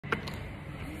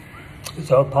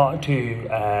So part two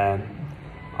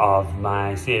of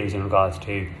my series in regards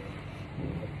to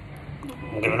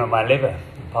giving up my liver,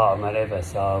 part of my liver.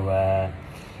 So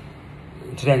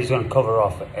today I'm just going to cover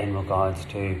off in regards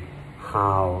to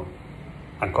how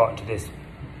I got to this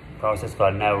process,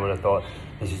 because I never would have thought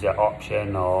this is an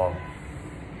option or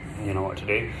what to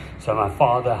do. So my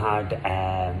father had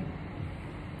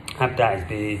hepatitis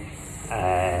B.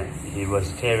 He was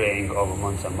deteriorating over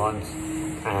months and months.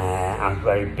 I was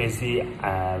very busy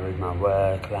with my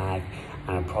work life,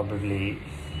 and I probably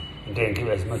didn't give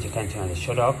it as much attention as I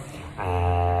should have.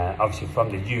 Obviously from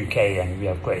the UK, and we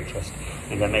have great trust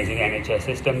in the amazing NHS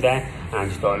system there, and I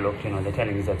just thought, look, they're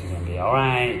telling us that he's going to be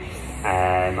alright,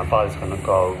 my father's going to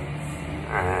go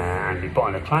and be put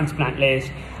on the transplant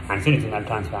list, and as soon as he's on that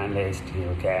transplant list,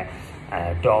 he'll get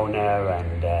a donor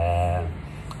and a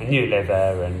new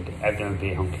liver, and everything will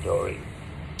be hunky-dory.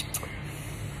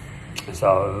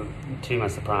 So, to my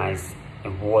surprise,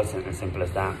 it wasn't as simple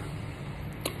as that.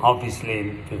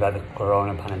 Obviously, we've had the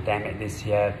corona pandemic this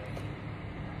year.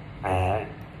 There's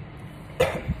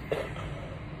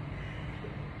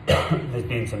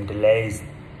been some delays,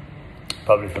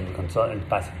 probably from the consultants,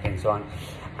 basically, and so on,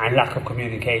 and lack of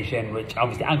communication, which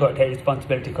obviously I got to take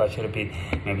responsibility, because I should have been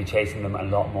maybe chasing them a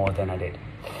lot more than I did.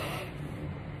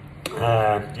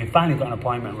 We finally got an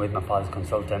appointment with my father's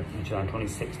consultant, which was on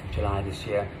 26th of July this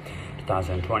year,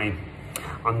 2020.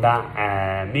 On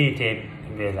that meeting,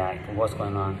 we were like, what's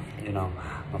going on?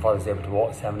 My father's able to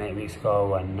walk 7-8 weeks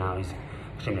ago, and now he's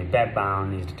extremely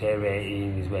bedbound, he's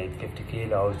deteriorating, he's weighing 50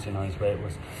 kilos, his weight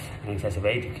was in excess of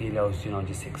 80 kilos,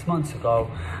 just 6 months ago.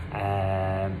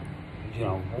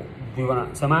 We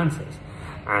want some answers.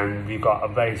 And we got a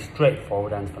very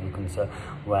straightforward answer from the consultant,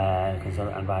 where the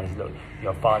consultant advised, look,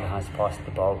 your father has passed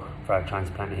the boat for a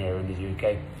transplant here in the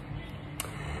UK.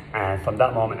 And from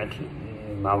that moment,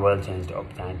 my world changed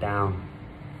upside down.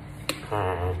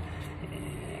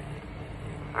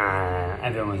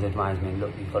 Everyone was advising me,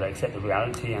 look, you've got to accept the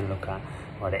reality and look at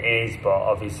what it is. But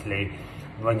obviously,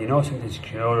 when you know something's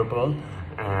curable,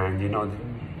 and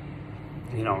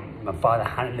my father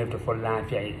hadn't lived a full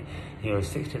life yet. He was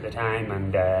 60 at the time,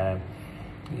 and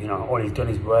all he's done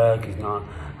is work. He's not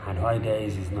had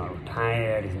holidays. He's not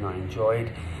retired. He's not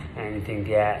enjoyed anything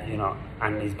yet.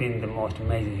 And he's been the most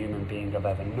amazing human being I've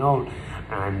ever known.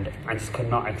 And I just could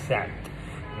not accept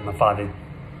my father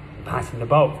passing the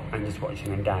boat and just watching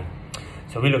him die.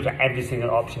 So we looked at every single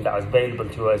option that was available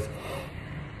to us.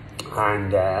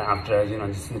 And after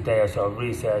just a day or so of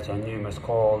research and numerous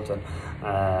calls and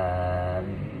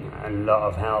a lot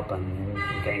of help and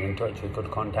getting in touch with good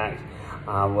contacts,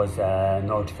 I was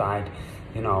notified.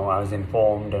 I was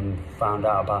informed and found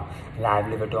out about live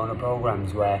liver donor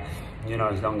programs, where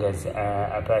as long as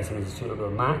a person is a suitable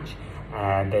match,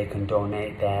 they can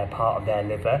donate their part of their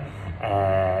liver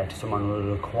to someone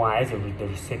who requires the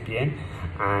recipient,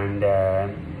 and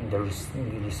the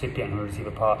recipient who will receive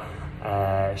a part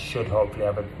should hopefully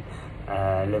have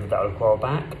a liver that will grow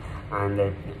back, and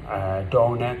the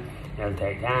donor, it'll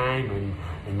take time, and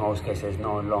in most cases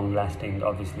no long-lasting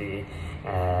obviously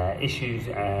issues,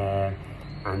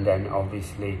 and then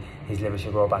obviously his liver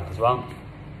should grow back as well.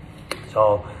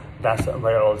 So that's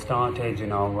where it all started. We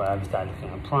started looking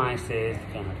at prices,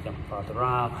 looking at how to get my father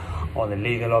out, all the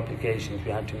legal obligations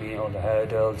we had to meet, all the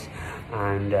hurdles,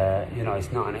 and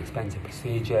it's not an expensive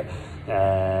procedure.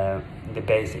 The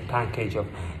basic package of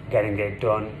getting it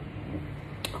done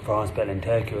for hospital in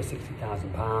Turkey was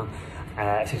 £60,000,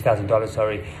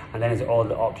 $6,000, and then there's all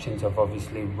the options of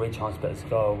obviously which hospitals to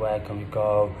go, where can we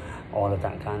go, all of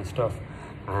that kind of stuff.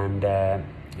 And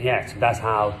so that's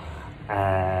how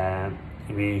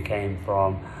we came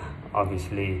from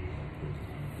obviously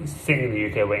sitting in the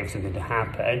UK waiting for something to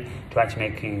happen, to actually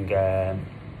making a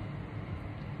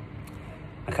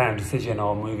kind of decision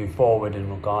or moving forward in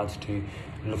regards to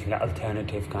looking at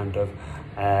alternative kind of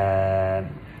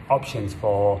options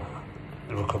for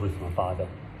recovery for my father.